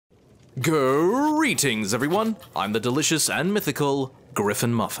Greetings, everyone! I'm the delicious and mythical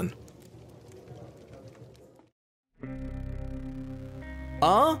GriffinMuffin.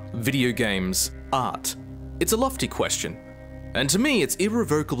 Are video games art? It's a lofty question, and to me it's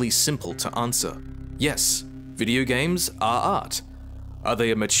irrevocably simple to answer. Yes, video games are art. Are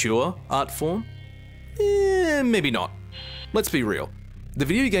they a mature art form? Maybe not. Let's be real. The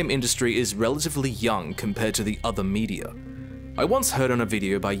video game industry is relatively young compared to the other media. I once heard on a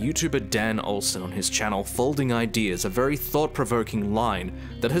video by YouTuber Dan Olsen on his channel Folding Ideas a very thought-provoking line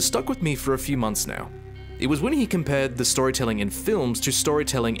that has stuck with me for a few months now. It was when he compared the storytelling in films to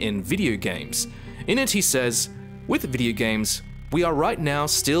storytelling in video games. In it he says, "With video games, we are right now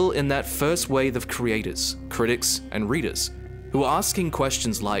still in that first wave of creators, critics, and readers, who are asking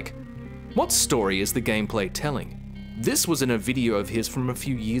questions like, what story is the gameplay telling?" This was in a video of his from a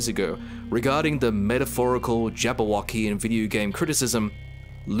few years ago regarding the metaphorical Jabberwocky in video game criticism,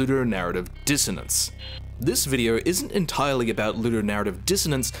 ludonarrative dissonance. This video isn't entirely about ludonarrative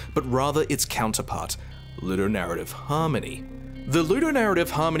dissonance, but rather its counterpart, ludonarrative harmony. The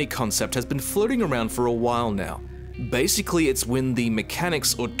ludonarrative harmony concept has been floating around for a while now. Basically, it's when the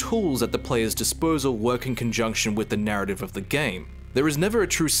mechanics or tools at the player's disposal work in conjunction with the narrative of the game. There is never a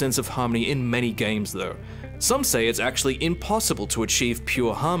true sense of harmony in many games though. Some say it's actually impossible to achieve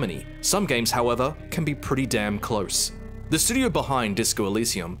pure harmony. Some games, however, can be pretty damn close. The studio behind Disco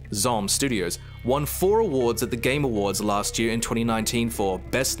Elysium, Zom Studios, won 4 awards at the Game Awards last year in 2019 for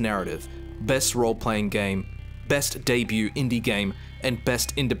Best Narrative, Best Role-Playing Game, Best Debut Indie Game, and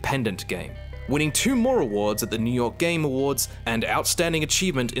Best Independent Game, winning 2 more awards at the New York Game Awards and Outstanding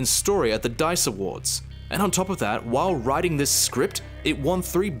Achievement in Story at the DICE Awards. And on top of that, while writing this script, it won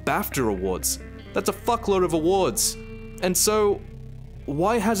 3 BAFTA awards. That's a fuckload of awards. And so,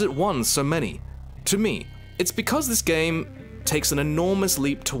 why has it won so many? To me, it's because this game takes an enormous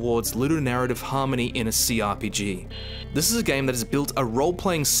leap towards ludonarrative harmony in a CRPG. This is a game that has built a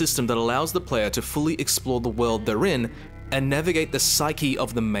role-playing system that allows the player to fully explore the world they're in and navigate the psyche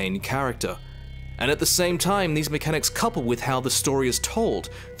of the main character. And at the same time, these mechanics couple with how the story is told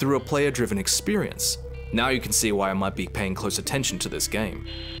through a player-driven experience. Now you can see why I might be paying close attention to this game.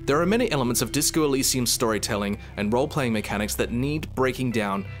 There are many elements of Disco Elysium storytelling and role-playing mechanics that need breaking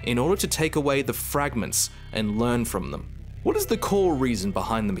down in order to take away the fragments and learn from them. What is the core reason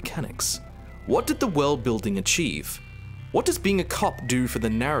behind the mechanics? What did the world building achieve? What does being a cop do for the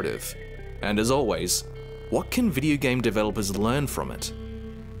narrative? And as always, what can video game developers learn from it?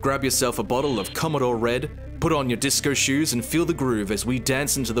 Grab yourself a bottle of Commodore Red, put on your disco shoes and feel the groove as we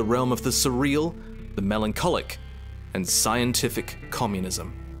dance into the realm of the surreal, the melancholic, and scientific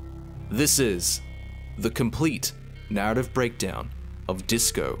communism. This is the complete narrative breakdown of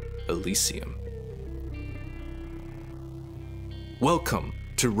Disco Elysium. Welcome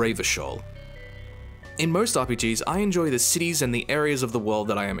to Revachol. In most RPGs, I enjoy the cities and the areas of the world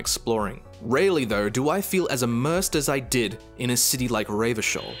that I am exploring. Rarely though do I feel as immersed as I did in a city like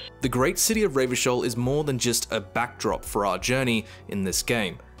Revachol. The great city of Revachol is more than just a backdrop for our journey in this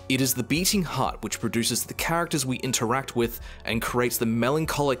game. It is the beating heart which produces the characters we interact with and creates the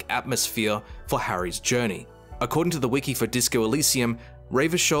melancholic atmosphere for Harry's journey. According to the wiki for Disco Elysium,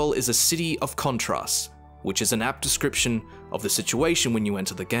 Revachol is a city of contrasts, which is an apt description of the situation when you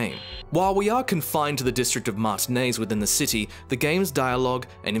enter the game. While we are confined to the district of Martinaise within the city, the game's dialogue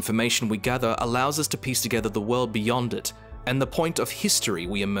and information we gather allows us to piece together the world beyond it and the point of history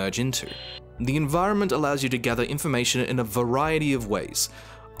we emerge into. The environment allows you to gather information in a variety of ways.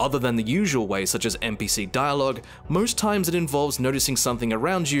 Other than the usual ways such as NPC dialogue, most times it involves noticing something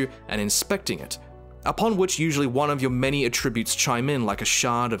around you and inspecting it, upon which usually one of your many attributes chime in like a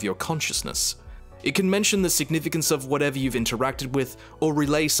shard of your consciousness. It can mention the significance of whatever you've interacted with or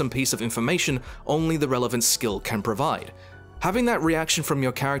relay some piece of information only the relevant skill can provide. Having that reaction from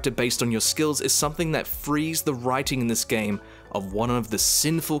your character based on your skills is something that frees the writing in this game of one of the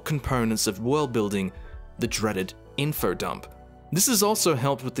sinful components of world building, the dreaded info dump. This has also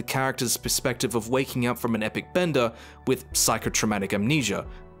helped with the character's perspective of waking up from an epic bender with psychotraumatic amnesia,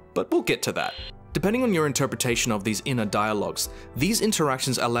 but we'll get to that. Depending on your interpretation of these inner dialogues, these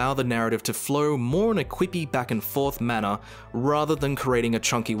interactions allow the narrative to flow more in a quippy back and forth manner rather than creating a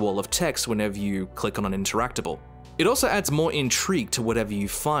chunky wall of text whenever you click on an interactable. It also adds more intrigue to whatever you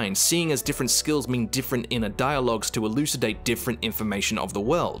find, seeing as different skills mean different inner dialogues to elucidate different information of the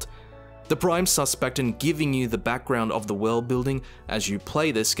world. The prime suspect in giving you the background of the world building as you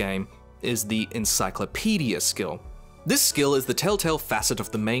play this game is the encyclopedia skill. This skill is the telltale facet of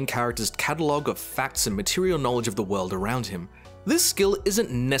the main character's catalogue of facts and material knowledge of the world around him. This skill isn't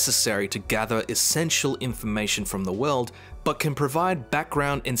necessary to gather essential information from the world, but can provide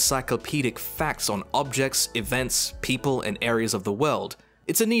background encyclopedic facts on objects, events, people, and areas of the world.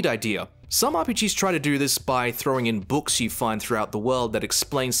 It's a neat idea. Some RPGs try to do this by throwing in books you find throughout the world that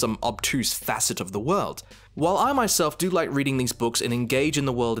explain some obtuse facet of the world. While I myself do like reading these books and engage in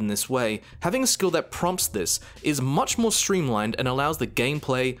the world in this way, having a skill that prompts this is much more streamlined and allows the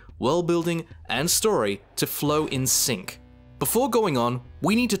gameplay, world building, and story to flow in sync. Before going on,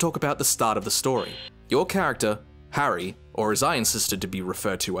 we need to talk about the start of the story. Your character, Harry, or as I insisted to be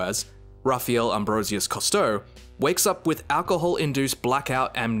referred to as, Raphael Ambrosius Cousteau, wakes up with alcohol-induced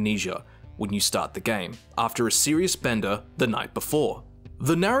blackout amnesia when you start the game, after a serious bender the night before.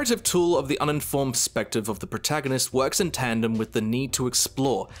 The narrative tool of the uninformed perspective of the protagonist works in tandem with the need to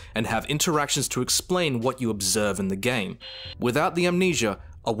explore and have interactions to explain what you observe in the game. Without the amnesia,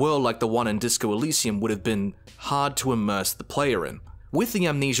 a world like the one in Disco Elysium would have been hard to immerse the player in. With the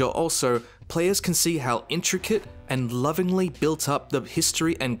amnesia also, players can see how intricate and lovingly built up the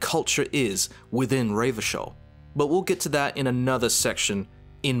history and culture is within Revachol. But we'll get to that in another section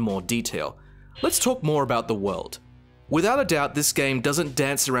in more detail. Let's talk more about the world. Without a doubt, this game doesn't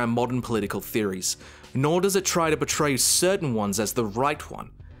dance around modern political theories, nor does it try to portray certain ones as the right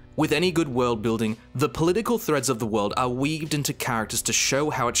one. With any good world building, the political threads of the world are weaved into characters to show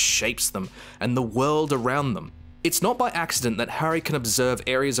how it shapes them and the world around them. It's not by accident that Harry can observe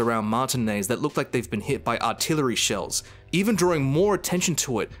areas around Martinaise that look like they've been hit by artillery shells, even drawing more attention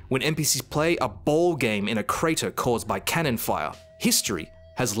to it when NPCs play a ball game in a crater caused by cannon fire. History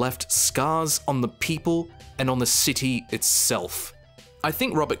has left scars on the people and on the city itself. I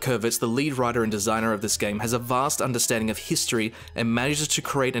think Robert Kurvitz, the lead writer and designer of this game, has a vast understanding of history and manages to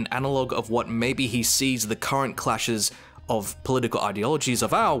create an analogue of what maybe he sees the current clashes of political ideologies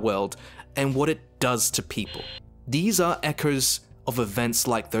of our world and what it does to people. These are echoes of events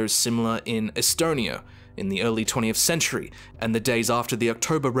like those similar in Estonia in the early 20th century and the days after the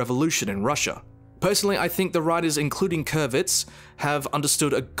October Revolution in Russia. Personally, I think the writers, including Kurvitz, have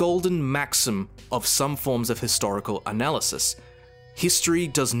understood a golden maxim of some forms of historical analysis. History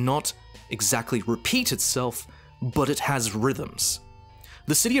does not exactly repeat itself, but it has rhythms.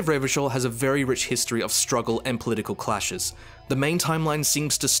 The city of Revachol has a very rich history of struggle and political clashes. The main timeline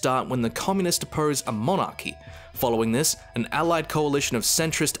seems to start when the communists depose a monarchy. Following this, an allied coalition of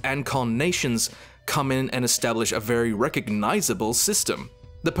centrist and con nations come in and establish a very recognizable system.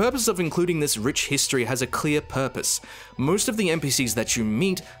 The purpose of including this rich history has a clear purpose. Most of the NPCs that you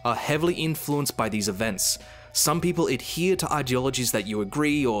meet are heavily influenced by these events. Some people adhere to ideologies that you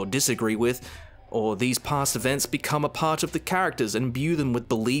agree or disagree with, or these past events become a part of the characters and imbue them with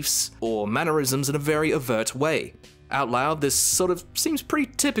beliefs or mannerisms in a very overt way. Out loud, this sort of seems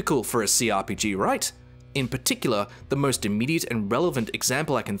pretty typical for a CRPG, right? In particular, the most immediate and relevant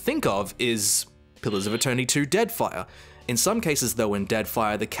example I can think of is Pillars of Eternity 2 Deadfire. In some cases though, in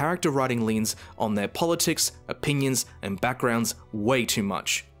Deadfire, the character writing leans on their politics, opinions, and backgrounds way too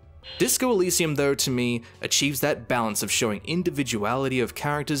much. Disco Elysium though, to me, achieves that balance of showing individuality of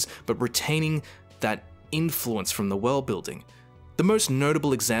characters but retaining that influence from the world building. The most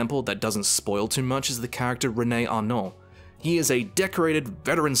notable example that doesn't spoil too much is the character René Arnault. He is a decorated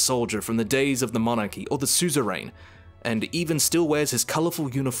veteran soldier from the days of the monarchy or the suzerain, and even still wears his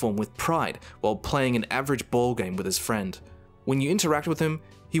colourful uniform with pride while playing an average ball game with his friend. When you interact with him,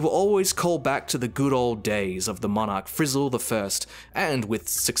 he will always call back to the good old days of the monarch Frizzle I, and with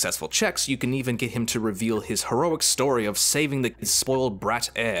successful checks, you can even get him to reveal his heroic story of saving the spoiled brat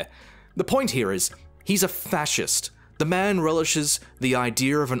heir. The point here is, he's a fascist. The man relishes the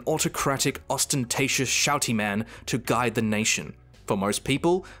idea of an autocratic, ostentatious, shouty man to guide the nation. For most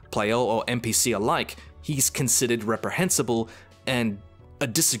people, player or NPC alike, he's considered reprehensible and a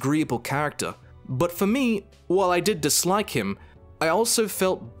disagreeable character. But for me, while I did dislike him, I also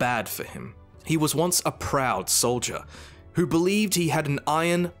felt bad for him. He was once a proud soldier, who believed he had an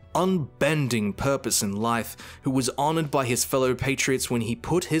iron, unbending purpose in life, who was honored by his fellow patriots when he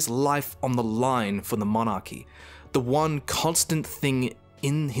put his life on the line for the monarchy. The one constant thing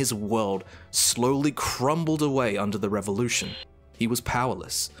in his world slowly crumbled away under the revolution. He was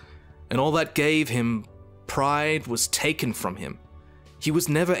powerless, and all that gave him pride was taken from him. He was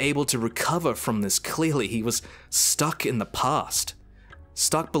never able to recover from this. Clearly, he was stuck in the past.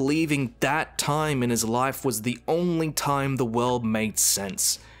 Stuck believing that time in his life was the only time the world made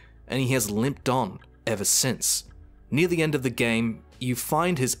sense, and he has limped on ever since. Near the end of the game, you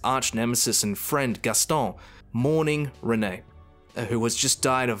find his arch nemesis and friend Gaston mourning René, who has just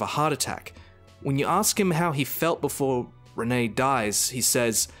died of a heart attack. When you ask him how he felt before René dies, he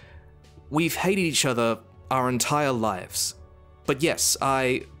says, "We've hated each other our entire lives. But yes,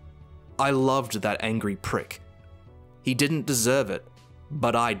 I loved that angry prick. He didn't deserve it,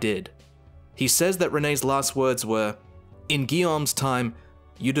 but I did. He says that Renee's last words were, "In Guillaume's time,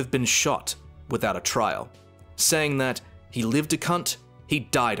 you'd have been shot without a trial," saying that he lived a cunt, he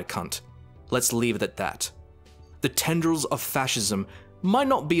died a cunt. Let's leave it at that. The tendrils of fascism might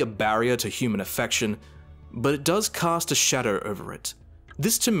not be a barrier to human affection, but it does cast a shadow over it.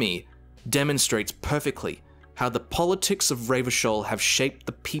 This, to me, demonstrates perfectly how the politics of Revachol have shaped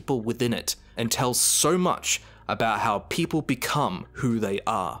the people within it and tells so much about how people become who they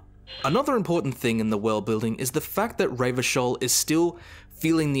are. Another important thing in the world building is the fact that Revachol is still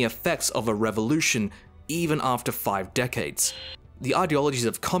feeling the effects of a revolution even after 5 decades. The ideologies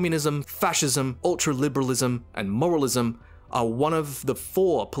of communism, fascism, ultraliberalism, and moralism are one of the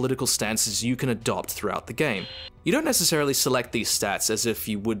 4 political stances you can adopt throughout the game. You don't necessarily select these stats as if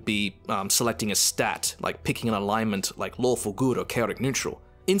you would be selecting a stat, like picking an alignment like lawful good or chaotic neutral.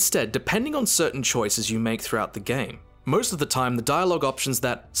 Instead, depending on certain choices you make throughout the game, most of the time the dialogue options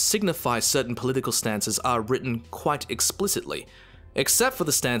that signify certain political stances are written quite explicitly, except for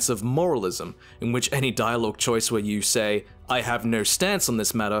the stance of moralism, in which any dialogue choice where you say, "I have no stance on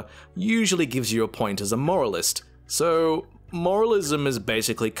this matter," usually gives you a point as a moralist. So, moralism is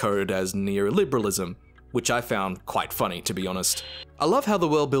basically coded as neoliberalism, which I found quite funny, to be honest. I love how the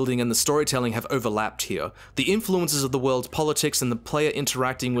world building and the storytelling have overlapped here. The influences of the world's politics and the player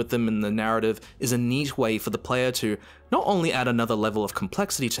interacting with them in the narrative is a neat way for the player to not only add another level of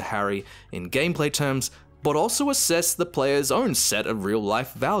complexity to Harry in gameplay terms, but also assess the player's own set of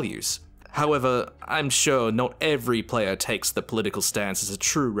real-life values. However, I'm sure not every player takes the political stance as a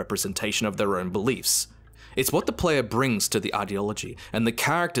true representation of their own beliefs. It's what the player brings to the ideology, and the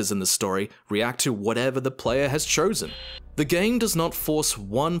characters in the story react to whatever the player has chosen. The game does not force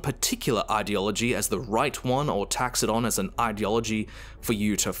one particular ideology as the right one or tax it on as an ideology for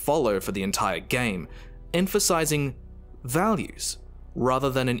you to follow for the entire game, emphasizing values rather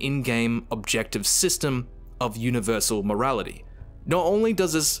than an in-game objective system of universal morality. Not only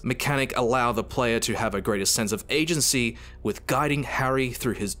does this mechanic allow the player to have a greater sense of agency with guiding Harry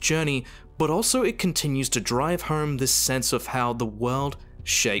through his journey, but also it continues to drive home this sense of how the world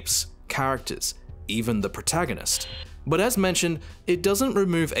shapes characters, even the protagonist. But as mentioned, it doesn't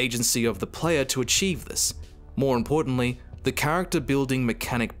remove agency of the player to achieve this. More importantly, the character building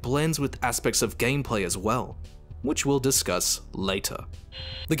mechanic blends with aspects of gameplay as well, which we'll discuss later.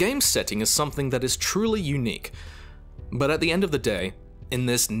 The game's setting is something that is truly unique, but at the end of the day, in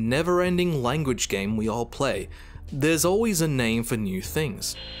this never-ending language game we all play, there's always a name for new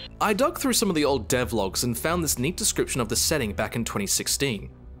things. I dug through some of the old devlogs and found this neat description of the setting back in 2016.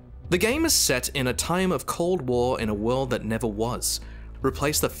 The game is set in a time of Cold War in a world that never was.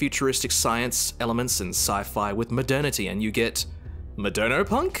 Replace the futuristic science elements and sci-fi with modernity and you get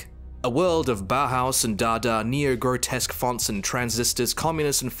Modernopunk? A world of Bauhaus and Dada, neo-grotesque fonts and transistors,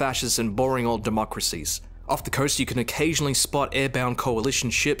 communists and fascists and boring old democracies. Off the coast you can occasionally spot airbound coalition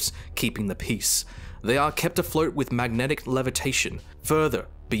ships keeping the peace. They are kept afloat with magnetic levitation. Further,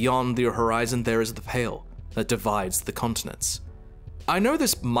 beyond the horizon there is the Pale that divides the continents. I know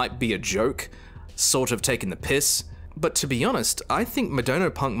this might be a joke, sort of taking the piss, but to be honest, I think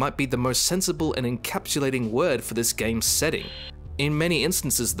Modernopunk might be the most sensible and encapsulating word for this game's setting. In many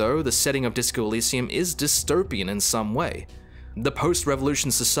instances though, the setting of Disco Elysium is dystopian in some way. The post-revolution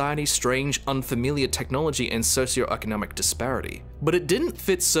society, strange, unfamiliar technology, and socioeconomic disparity. But it didn't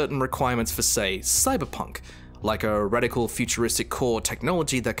fit certain requirements for, say, cyberpunk, like a radical futuristic core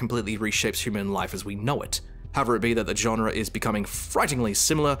technology that completely reshapes human life as we know it. However it be that the genre is becoming frighteningly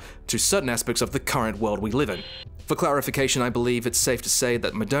similar to certain aspects of the current world we live in. For clarification, I believe it's safe to say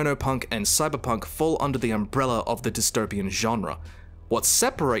that Modernopunk and cyberpunk fall under the umbrella of the dystopian genre. What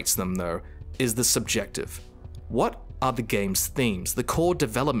separates them, though, is the subjective. What are the game's themes, the core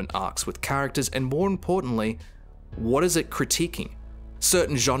development arcs with characters, and more importantly, what is it critiquing?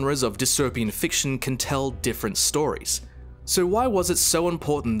 Certain genres of dystopian fiction can tell different stories. So why was it so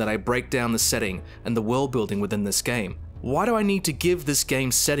important that I break down the setting and the world building within this game? Why do I need to give this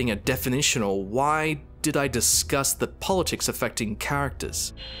game's setting a definition, or why did I discuss the politics affecting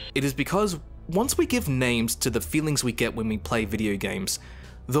characters? It is because once we give names to the feelings we get when we play video games,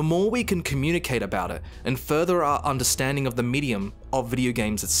 the more we can communicate about it and further our understanding of the medium of video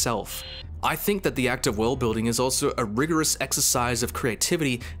games itself. I think that the act of world building is also a rigorous exercise of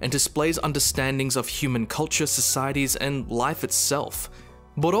creativity and displays understandings of human culture, societies, and life itself.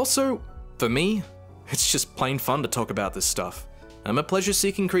 But also, for me, it's just plain fun to talk about this stuff. I'm a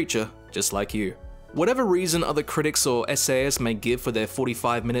pleasure-seeking creature, just like you. Whatever reason other critics or essayists may give for their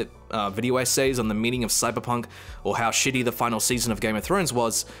 45-minute video essays on the meaning of cyberpunk or how shitty the final season of Game of Thrones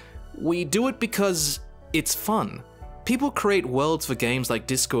was, we do it because it's fun. People create worlds for games like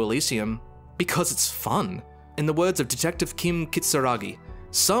Disco Elysium because it's fun. In the words of Detective Kim Kitsuragi,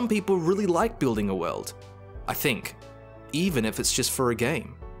 some people really like building a world. I think, even if it's just for a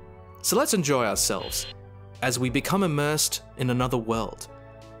game. So let's enjoy ourselves as we become immersed in another world,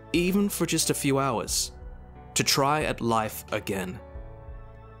 even for just a few hours, to try at life again.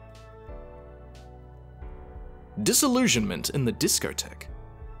 Disillusionment in the discotheque.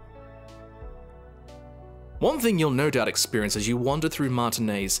 One thing you'll no doubt experience as you wander through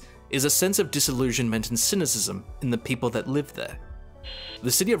Martinaise is a sense of disillusionment and cynicism in the people that live there.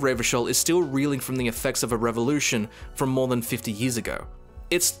 The city of Revachol is still reeling from the effects of a revolution from more than 50 years ago.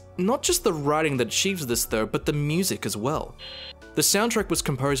 It's not just the writing that achieves this though, but the music as well. The soundtrack was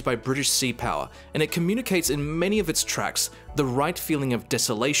composed by British Sea Power, and it communicates in many of its tracks the right feeling of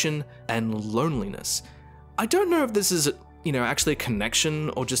desolation and loneliness. I don't know if this is, actually a connection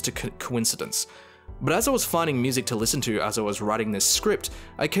or just a coincidence, but as I was finding music to listen to as I was writing this script,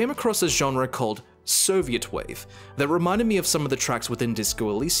 I came across a genre called Soviet Wave that reminded me of some of the tracks within Disco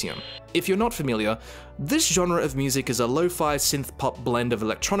Elysium. If you're not familiar, this genre of music is a lo-fi synth-pop blend of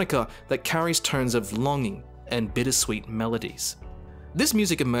electronica that carries tones of longing and bittersweet melodies. This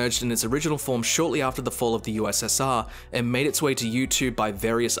music emerged in its original form shortly after the fall of the USSR and made its way to YouTube by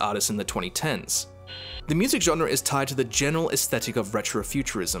various artists in the 2010s. The music genre is tied to the general aesthetic of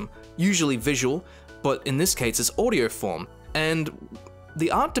retrofuturism, usually visual, but in this case it's audio form, and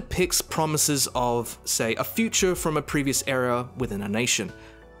the art depicts promises of, say, a future from a previous era within a nation.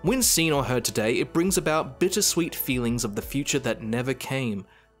 When seen or heard today, it brings about bittersweet feelings of the future that never came,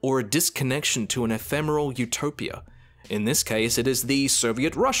 or a disconnection to an ephemeral utopia. In this case, it is the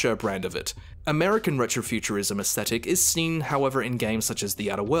Soviet Russia brand of it. American retrofuturism aesthetic is seen, however, in games such as The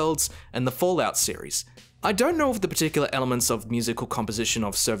Outer Worlds and the Fallout series. I don't know if the particular elements of musical composition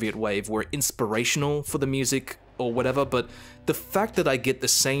of Soviet Wave were inspirational for the music or whatever, but the fact that I get the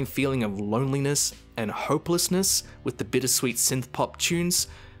same feeling of loneliness and hopelessness with the bittersweet synth-pop tunes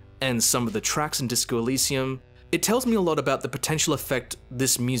and some of the tracks in Disco Elysium, it tells me a lot about the potential effect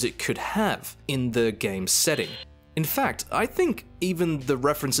this music could have in the game's setting. In fact, I think even the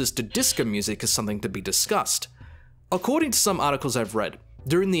references to disco music is something to be discussed. According to some articles I've read,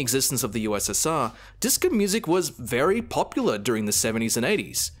 during the existence of the USSR, disco music was very popular during the 70s and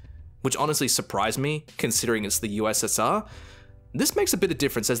 80s, which honestly surprised me considering it's the USSR. This makes a bit of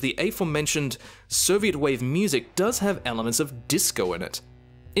difference as the aforementioned Soviet wave music does have elements of disco in it.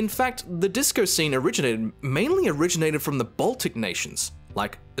 In fact, the disco scene mainly originated from the Baltic nations,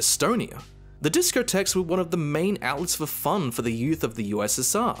 like Estonia. The discotheques were one of the main outlets for fun for the youth of the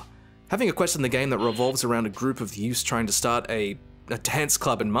USSR. Having a quest in the game that revolves around a group of youths trying to start a dance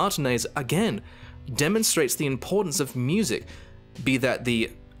club in Martinaise, again, demonstrates the importance of music, be that the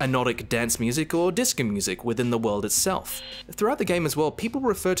anodic dance music or disco music within the world itself. Throughout the game as well, people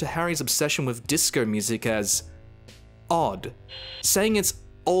refer to Harry's obsession with disco music as odd, saying it's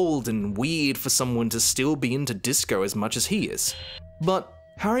old and weird for someone to still be into disco as much as he is. But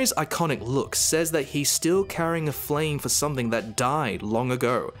Harry's iconic look says that he's still carrying a flame for something that died long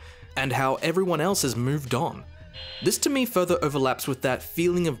ago, and how everyone else has moved on. This to me further overlaps with that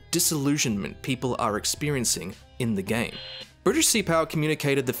feeling of disillusionment people are experiencing in the game. British Sea Power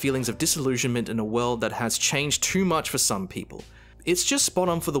communicated the feelings of disillusionment in a world that has changed too much for some people. It's just spot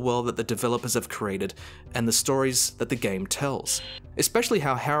on for the world that the developers have created and the stories that the game tells, especially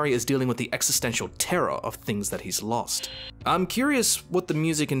how Harry is dealing with the existential terror of things that he's lost. I'm curious what the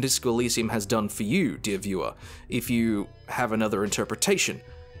music in Disco Elysium has done for you, dear viewer, if you have another interpretation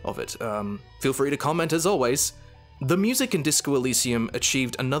of it. Feel free to comment as always. The music in Disco Elysium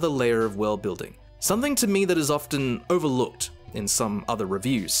achieved another layer of world building, something to me that is often overlooked in some other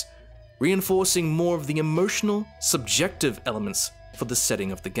reviews, reinforcing more of the emotional, subjective elements for the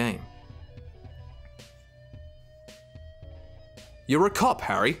setting of the game. You're a cop,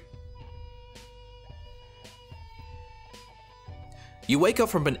 Harry. You wake up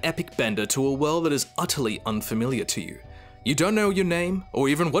from an epic bender to a world that is utterly unfamiliar to you. You don't know your name, or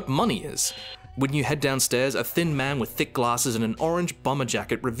even what money is. When you head downstairs, a thin man with thick glasses and an orange bomber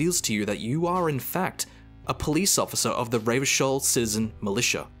jacket reveals to you that you are in fact a police officer of the Revachol Citizen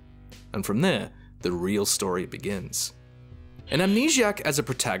Militia. And from there, the real story begins. An amnesiac as a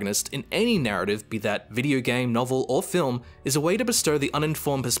protagonist in any narrative, be that video game, novel, or film, is a way to bestow the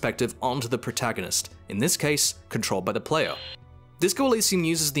uninformed perspective onto the protagonist, in this case, controlled by the player. Disco Elysium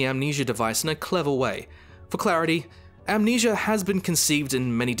uses the amnesia device in a clever way. For clarity, Amnesia has been conceived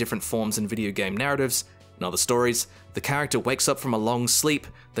in many different forms in video game narratives. In other stories, the character wakes up from a long sleep,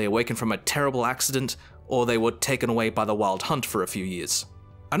 they awaken from a terrible accident, or they were taken away by the wild hunt for a few years.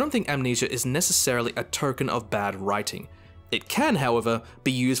 I don't think amnesia is necessarily a token of bad writing. It can, however,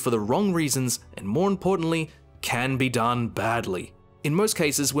 be used for the wrong reasons and, more importantly, can be done badly. In most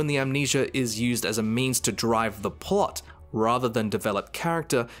cases, when the amnesia is used as a means to drive the plot rather than develop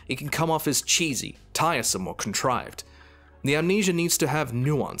character, it can come off as cheesy, tiresome, or contrived. The amnesia needs to have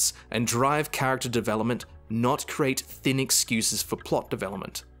nuance and drive character development, not create thin excuses for plot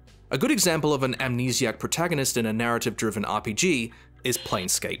development. A good example of an amnesiac protagonist in a narrative-driven RPG is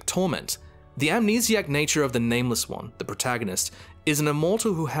Planescape Torment. The amnesiac nature of the Nameless One, the protagonist, is an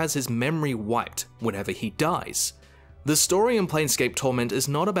immortal who has his memory wiped whenever he dies. The story in Planescape Torment is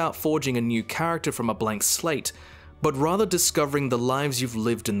not about forging a new character from a blank slate, but rather discovering the lives you've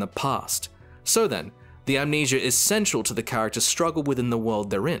lived in the past. So then, the amnesia is central to the character's struggle within the world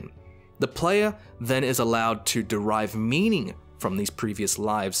they're in. The player then is allowed to derive meaning from these previous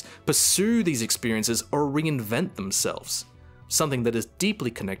lives, pursue these experiences, or reinvent themselves. Something that is deeply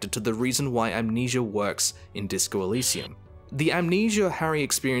connected to the reason why amnesia works in Disco Elysium. The amnesia Harry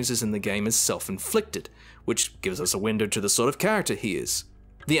experiences in the game is self-inflicted, which gives us a window to the sort of character he is.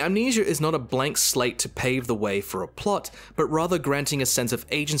 The amnesia is not a blank slate to pave the way for a plot, but rather granting a sense of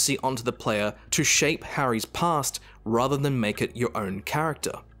agency onto the player to shape Harry's past rather than make it your own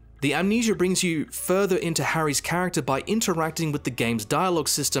character. The amnesia brings you further into Harry's character by interacting with the game's dialogue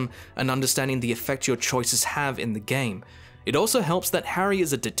system and understanding the effect your choices have in the game. It also helps that Harry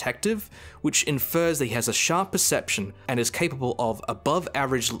is a detective, which infers that he has a sharp perception and is capable of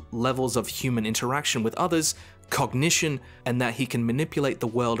above-average levels of human interaction with others, cognition, and that he can manipulate the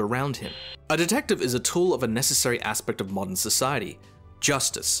world around him. A detective is a tool of a necessary aspect of modern society: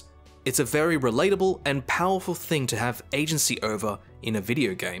 justice. It's a very relatable and powerful thing to have agency over in a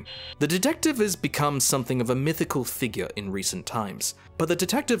video game. The detective has become something of a mythical figure in recent times, but the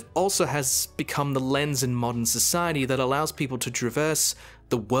detective also has become the lens in modern society that allows people to traverse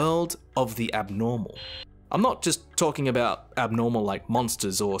the world of the abnormal. I'm not just talking about abnormal like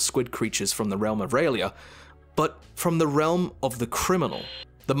monsters or squid creatures from the realm of Aurelia, but from the realm of the criminal.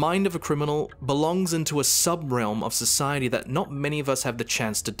 The mind of a criminal belongs into a sub-realm of society that not many of us have the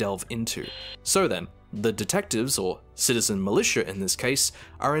chance to delve into. So then, the detectives, or citizen militia in this case,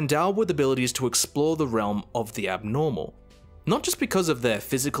 are endowed with abilities to explore the realm of the abnormal. Not just because of their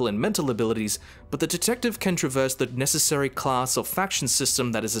physical and mental abilities, but the detective can traverse the necessary class or faction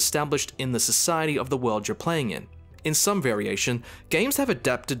system that is established in the society of the world you're playing in. In some variation, games have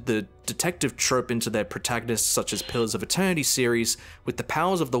adapted the detective trope into their protagonists, such as Pillars of Eternity series, with the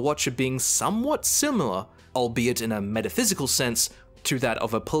powers of the Watcher being somewhat similar, albeit in a metaphysical sense, to that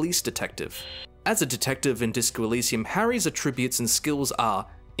of a police detective. As a detective in Disco Elysium, Harry's attributes and skills are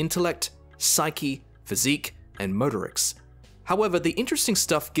intellect, psyche, physique, and motorics. However, the interesting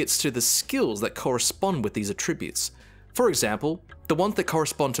stuff gets to the skills that correspond with these attributes. For example, the ones that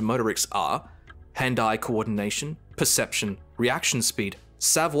correspond to motorics are hand-eye coordination, perception, reaction speed,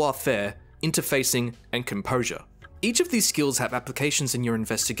 savoir-faire, interfacing, and composure. Each of these skills have applications in your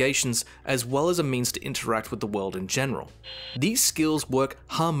investigations as well as a means to interact with the world in general. These skills work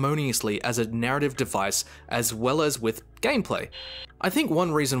harmoniously as a narrative device as well as with gameplay. I think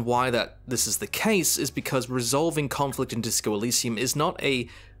one reason why this is the case is because resolving conflict in Disco Elysium is not a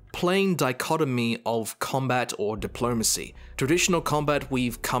plain dichotomy of combat or diplomacy. Traditional combat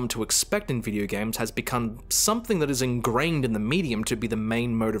we've come to expect in video games has become something that is ingrained in the medium to be the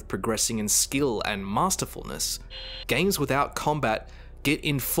main mode of progressing in skill and masterfulness. Games without combat get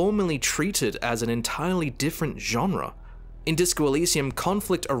informally treated as an entirely different genre. In Disco Elysium,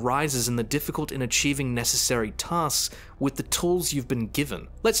 conflict arises in the difficult in achieving necessary tasks with the tools you've been given.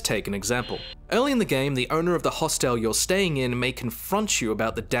 Let's take an example. Early in the game, the owner of the hostel you're staying in may confront you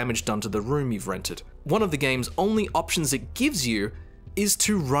about the damage done to the room you've rented. One of the game's only options it gives you is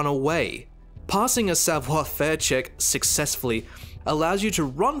to run away. Passing a savoir-faire check successfully allows you to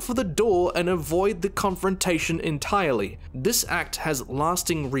run for the door and avoid the confrontation entirely. This act has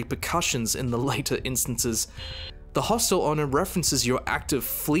lasting repercussions in the later instances. The hostel owner references your act of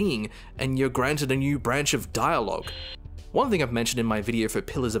fleeing, and you're granted a new branch of dialogue. One thing I've mentioned in my video for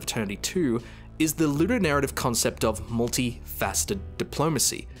Pillars of Eternity 2 is the ludonarrative concept of multifaceted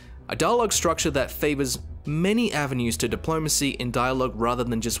diplomacy. a dialogue structure that favors many avenues to diplomacy in dialogue rather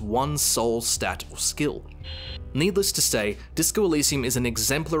than just one sole stat or skill. Needless to say, Disco Elysium is an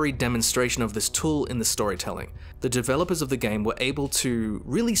exemplary demonstration of this tool in the storytelling. The developers of the game were able to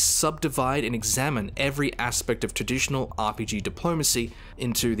really subdivide and examine every aspect of traditional RPG diplomacy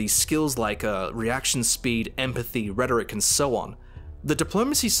into these skills like reaction speed, empathy, rhetoric, and so on. The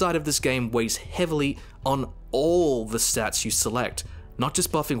diplomacy side of this game weighs heavily on all the stats you select, not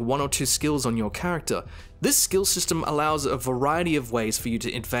just buffing one or two skills on your character. This skill system allows a variety of ways for you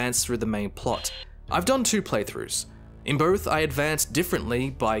to advance through the main plot. I've done 2 playthroughs. In both, I advanced differently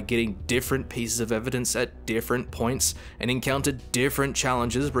by getting different pieces of evidence at different points and encountered different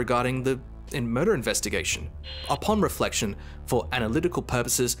challenges regarding the murder investigation. Upon reflection, for analytical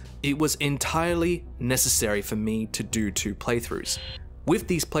purposes, it was entirely necessary for me to do 2 playthroughs. With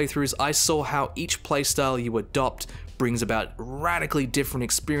these playthroughs, I saw how each playstyle you adopt brings about radically different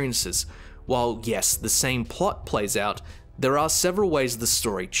experiences. While yes, the same plot plays out, there are several ways the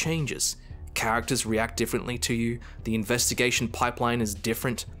story changes. Characters react differently to you, the investigation pipeline is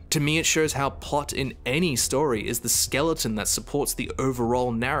different. To me, it shows how plot in any story is the skeleton that supports the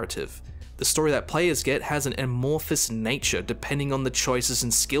overall narrative. The story that players get has an amorphous nature depending on the choices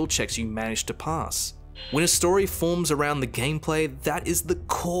and skill checks you manage to pass. When a story forms around the gameplay, that is the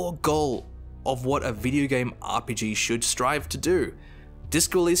core goal of what a video game RPG should strive to do.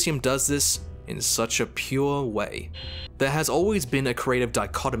 Disco Elysium does this in such a pure way. There has always been a creative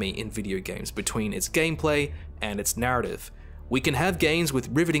dichotomy in video games between its gameplay and its narrative. We can have games with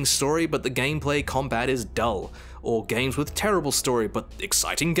riveting story but the gameplay combat is dull, or games with terrible story but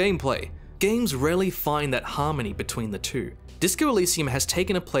exciting gameplay. Games rarely find that harmony between the two. Disco Elysium has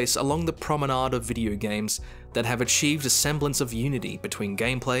taken a place along the promenade of video games that have achieved a semblance of unity between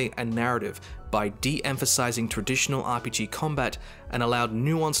gameplay and narrative by de-emphasizing traditional RPG combat and allowed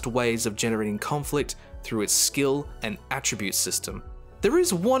nuanced ways of generating conflict through its skill and attribute system. There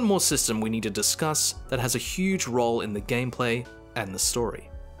is one more system we need to discuss that has a huge role in the gameplay and the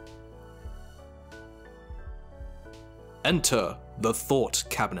story. Enter the Thought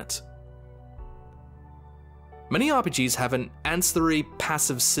Cabinet. Many RPGs have an ancillary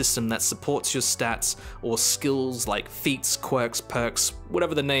passive system that supports your stats or skills like feats, quirks, perks,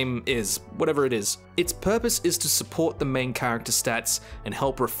 whatever the name is, whatever it is. Its purpose is to support the main character stats and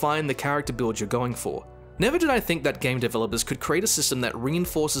help refine the character build you're going for. Never did I think that game developers could create a system that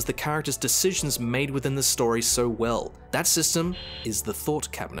reinforces the character's decisions made within the story so well. That system is the Thought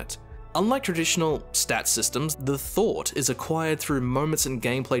Cabinet. Unlike traditional stat systems, the thought is acquired through moments in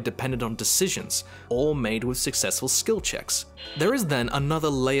gameplay dependent on decisions, all made with successful skill checks. There is then another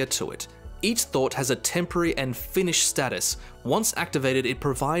layer to it. Each thought has a temporary and finished status. Once activated, it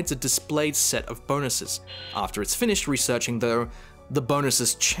provides a displayed set of bonuses. After it's finished researching though, the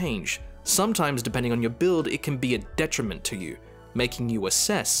bonuses change. Sometimes depending on your build, it can be a detriment to you, making you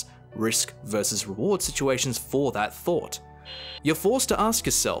assess risk versus reward situations for that thought. You're forced to ask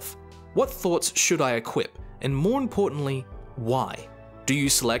yourself, what thoughts should I equip? And more importantly, why? Do you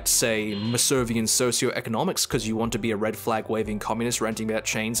select, say, Masovian socioeconomics because you want to be a red flag waving communist ranting about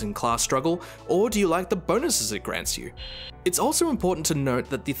chains and class struggle, or do you like the bonuses it grants you? It's also important to note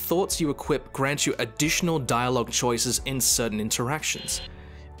that the thoughts you equip grant you additional dialogue choices in certain interactions.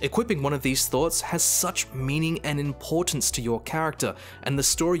 Equipping one of these thoughts has such meaning and importance to your character and the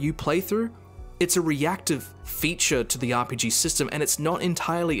story you play through. It's a reactive feature to the RPG system and it's not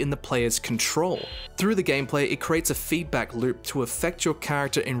entirely in the player's control. Through the gameplay, it creates a feedback loop to affect your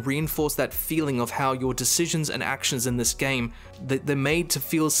character and reinforce that feeling of how your decisions and actions in this game, that they're made to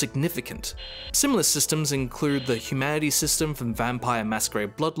feel significant. Similar systems include the humanity system from Vampire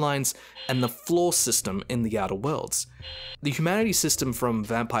Masquerade Bloodlines and the flaw system in the Outer Worlds. The humanity system from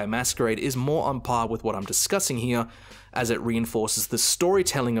Vampire Masquerade is more on par with what I'm discussing here, as it reinforces the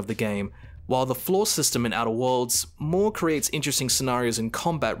storytelling of the game, while the flaw system in Outer Worlds more creates interesting scenarios and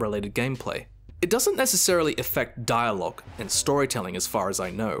combat-related gameplay. It doesn't necessarily affect dialogue and storytelling as far as I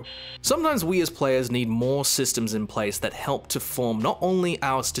know. Sometimes we as players need more systems in place that help to form not only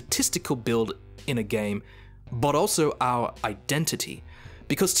our statistical build in a game, but also our identity.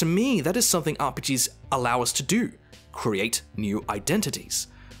 Because to me, that is something RPGs allow us to do, create new identities.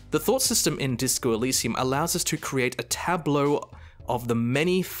 The thought system in Disco Elysium allows us to create a tableau of the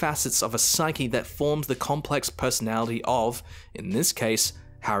many facets of a psyche that forms the complex personality of, in this case,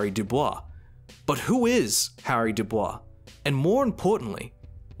 Harry Dubois. But who is Harry Dubois? And more importantly,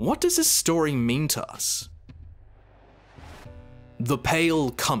 what does this story mean to us? The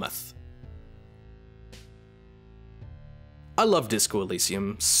Pale Cometh. I love Disco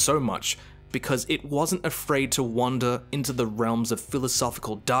Elysium so much. because it wasn't afraid to wander into the realms of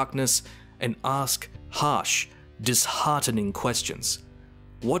philosophical darkness and ask harsh, disheartening questions.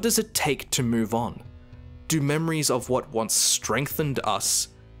 What does it take to move on? Do memories of what once strengthened us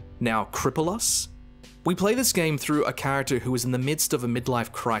now cripple us? We play this game through a character who is in the midst of a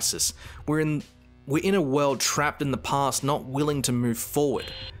midlife crisis. We're in a world trapped in the past, not willing to move forward,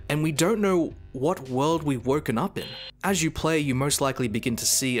 and we don't know what world we've woken up in. As you play, you most likely begin to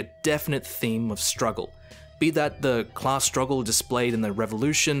see a definite theme of struggle, be that the class struggle displayed in the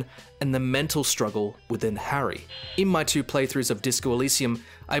Revolution and the mental struggle within Harry. In my 2 playthroughs of Disco Elysium,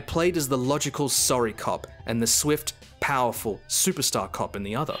 I played as the logical sorry cop and the swift, powerful superstar cop in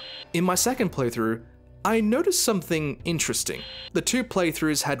the other. In my 2nd playthrough, I noticed something interesting. The 2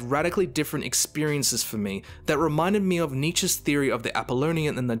 playthroughs had radically different experiences for me that reminded me of Nietzsche's theory of the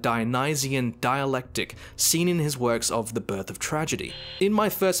Apollonian and the Dionysian dialectic seen in his works of The Birth of Tragedy. In my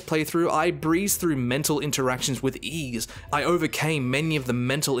 1st playthrough, I breezed through mental interactions with ease. I overcame many of the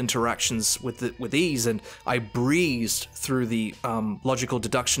mental interactions with ease, and I breezed through the logical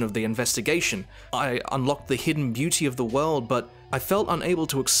deduction of the investigation. I unlocked the hidden beauty of the world, but I felt unable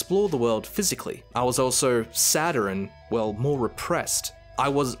to explore the world physically. I was also sadder and, well, more repressed. I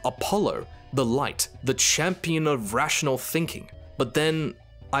was Apollo, the light, the champion of rational thinking. But then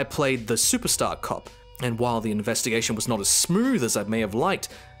I played the superstar cop, and while the investigation was not as smooth as I may have liked,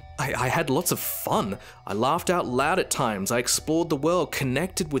 I had lots of fun. I laughed out loud at times. I explored the world,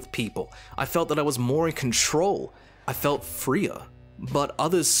 connected with people. I felt that I was more in control. I felt freer. But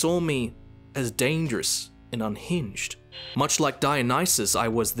others saw me as dangerous and unhinged. Much like Dionysus, I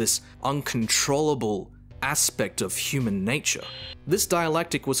was this uncontrollable aspect of human nature. This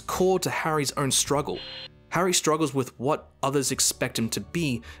dialectic was core to Harry's own struggle. Harry struggles with what others expect him to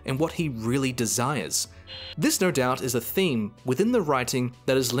be and what he really desires. This, no doubt, is a theme within the writing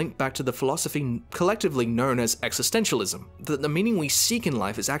that is linked back to the philosophy collectively known as existentialism, that the meaning we seek in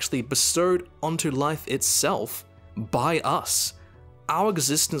life is actually bestowed onto life itself by us. Our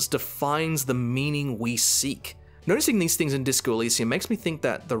existence defines the meaning we seek. Noticing these things in Disco Elysium makes me think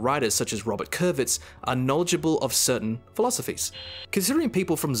that the writers such as Robert Kurwitz are knowledgeable of certain philosophies. Considering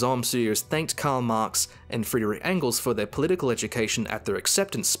people from Zohm Studios thanked Karl Marx and Friedrich Engels for their political education at their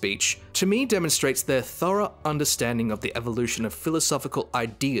acceptance speech, to me demonstrates their thorough understanding of the evolution of philosophical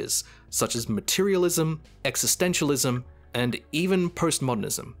ideas such as materialism, existentialism, and even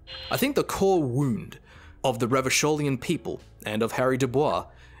postmodernism. I think the core wound of the Revacholian people and of Harry Dubois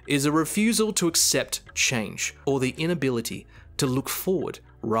is a refusal to accept change, or the inability to look forward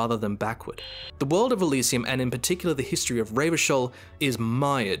rather than backward. The world of Elysium, and in particular the history of Revachol, is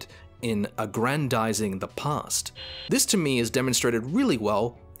mired in aggrandizing the past. This to me is demonstrated really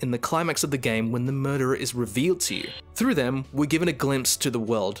well in the climax of the game when the murderer is revealed to you. Through them, we're given a glimpse to the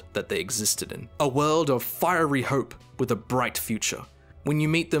world that they existed in. A world of fiery hope with a bright future. When you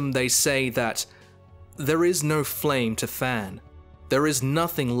meet them, they say that there is no flame to fan. There is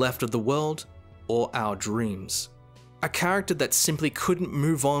nothing left of the world or our dreams. A character that simply couldn't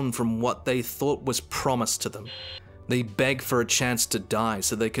move on from what they thought was promised to them. They beg for a chance to die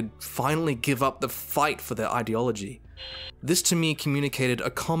so they could finally give up the fight for their ideology. This to me communicated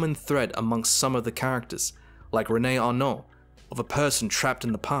a common thread amongst some of the characters, like René Arnaud, of a person trapped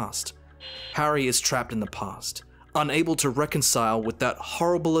in the past. Harry is trapped in the past, unable to reconcile with that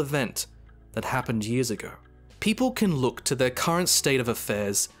horrible event that happened years ago. People can look to their current state of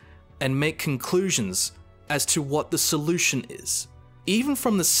affairs and make conclusions as to what the solution is. Even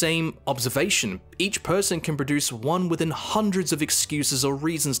from the same observation, each person can produce one within hundreds of excuses or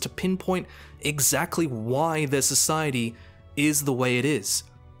reasons to pinpoint exactly why their society is the way it is.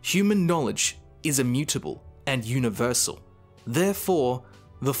 Human knowledge is immutable and universal. Therefore,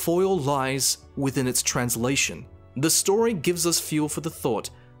 the foil lies within its translation. The story gives us fuel for the thought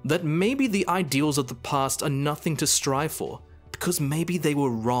that maybe the ideals of the past are nothing to strive for, because maybe they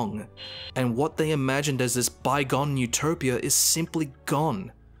were wrong, and what they imagined as this bygone utopia is simply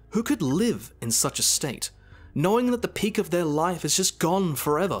gone. Who could live in such a state, knowing that the peak of their life is just gone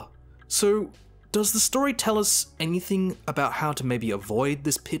forever? So, does the story tell us anything about how to maybe avoid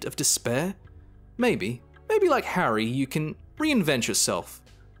this pit of despair? Maybe like Harry, you can reinvent yourself,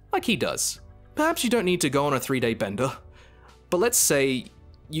 like he does. Perhaps you don't need to go on a 3-day bender, but let's say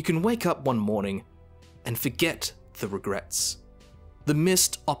you can wake up one morning and forget the regrets, the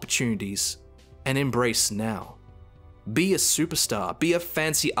missed opportunities, and embrace now. Be a superstar, be a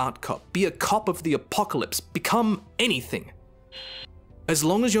fancy art cop, be a cop of the apocalypse, become anything. As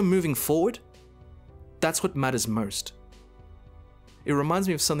long as you're moving forward, that's what matters most. It reminds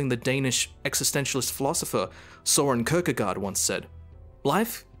me of something the Danish existentialist philosopher Søren Kierkegaard once said.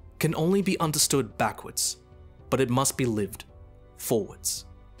 Life can only be understood backwards, but it must be lived forwards.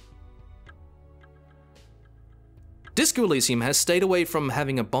 Disco Elysium has stayed away from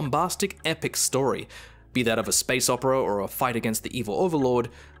having a bombastic, epic story, be that of a space opera or a fight against the evil overlord,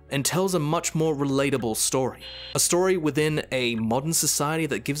 and tells a much more relatable story. A story within a modern society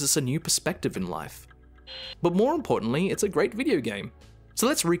that gives us a new perspective in life. But more importantly, it's a great video game. So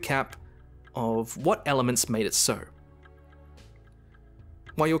let's recap of what elements made it so.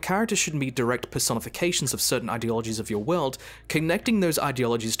 While your character shouldn't be direct personifications of certain ideologies of your world, connecting those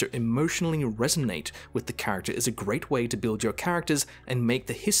ideologies to emotionally resonate with the character is a great way to build your characters and make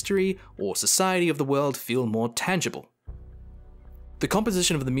the history or society of the world feel more tangible. The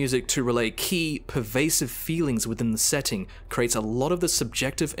composition of the music to relay key, pervasive feelings within the setting creates a lot of the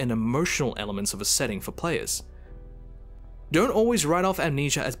subjective and emotional elements of a setting for players. Don't always write off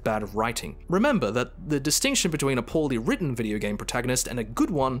Amnesia as bad writing. Remember that the distinction between a poorly written video game protagonist and a good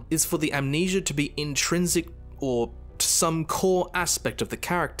one is for the amnesia to be intrinsic or to some core aspect of the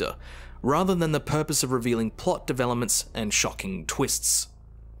character, rather than the purpose of revealing plot developments and shocking twists.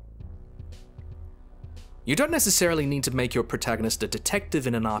 You don't necessarily need to make your protagonist a detective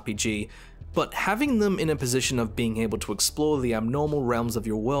in an RPG, but having them in a position of being able to explore the abnormal realms of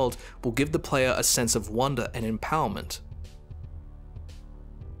your world will give the player a sense of wonder and empowerment.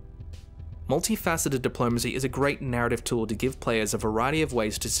 Multifaceted diplomacy is a great narrative tool to give players a variety of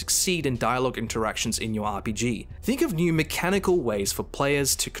ways to succeed in dialogue interactions in your RPG. Think of new mechanical ways for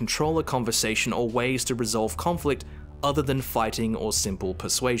players to control a conversation or ways to resolve conflict other than fighting or simple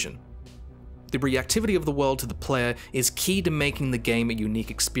persuasion. The reactivity of the world to the player is key to making the game a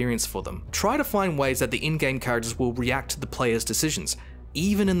unique experience for them. Try to find ways that the in-game characters will react to the player's decisions,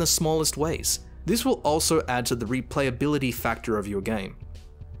 even in the smallest ways. This will also add to the replayability factor of your game.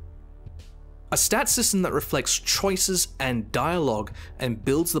 A stat system that reflects choices and dialogue and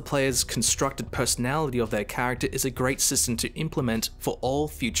builds the player's constructed personality of their character is a great system to implement for all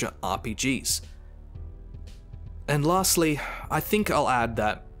future RPGs. And lastly, I think I'll add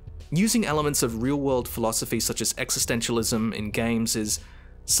that using elements of real-world philosophy such as existentialism in games is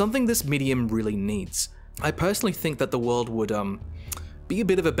something this medium really needs. I personally think that the world would be a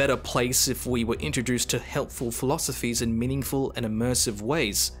bit of a better place if we were introduced to helpful philosophies in meaningful and immersive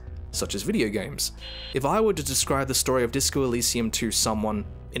ways, such as video games. If I were to describe the story of Disco Elysium to someone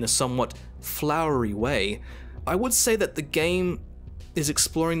in a somewhat flowery way, I would say that the game is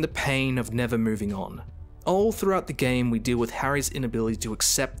exploring the pain of never moving on. All throughout the game, we deal with Harry's inability to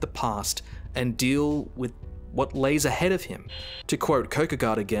accept the past and deal with what lays ahead of him. To quote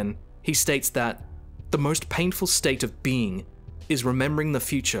Kierkegaard again, he states that the most painful state of being is remembering the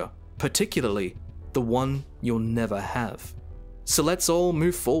future, particularly the one you'll never have. So let's all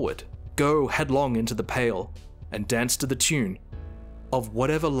move forward, go headlong into the pale, and dance to the tune of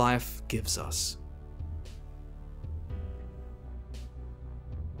whatever life gives us.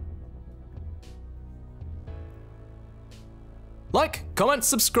 Like, comment,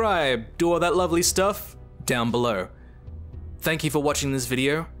 subscribe, do all that lovely stuff down below. Thank you for watching this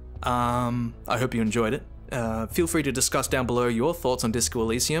video. I hope you enjoyed it. Feel free to discuss down below your thoughts on Disco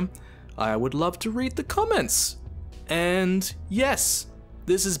Elysium. I would love to read the comments. And yes,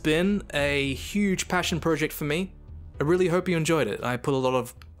 this has been a huge passion project for me. I really hope you enjoyed it. I put a lot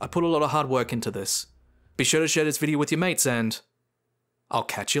of hard work into this. Be sure to share this video with your mates, and I'll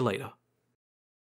catch you later.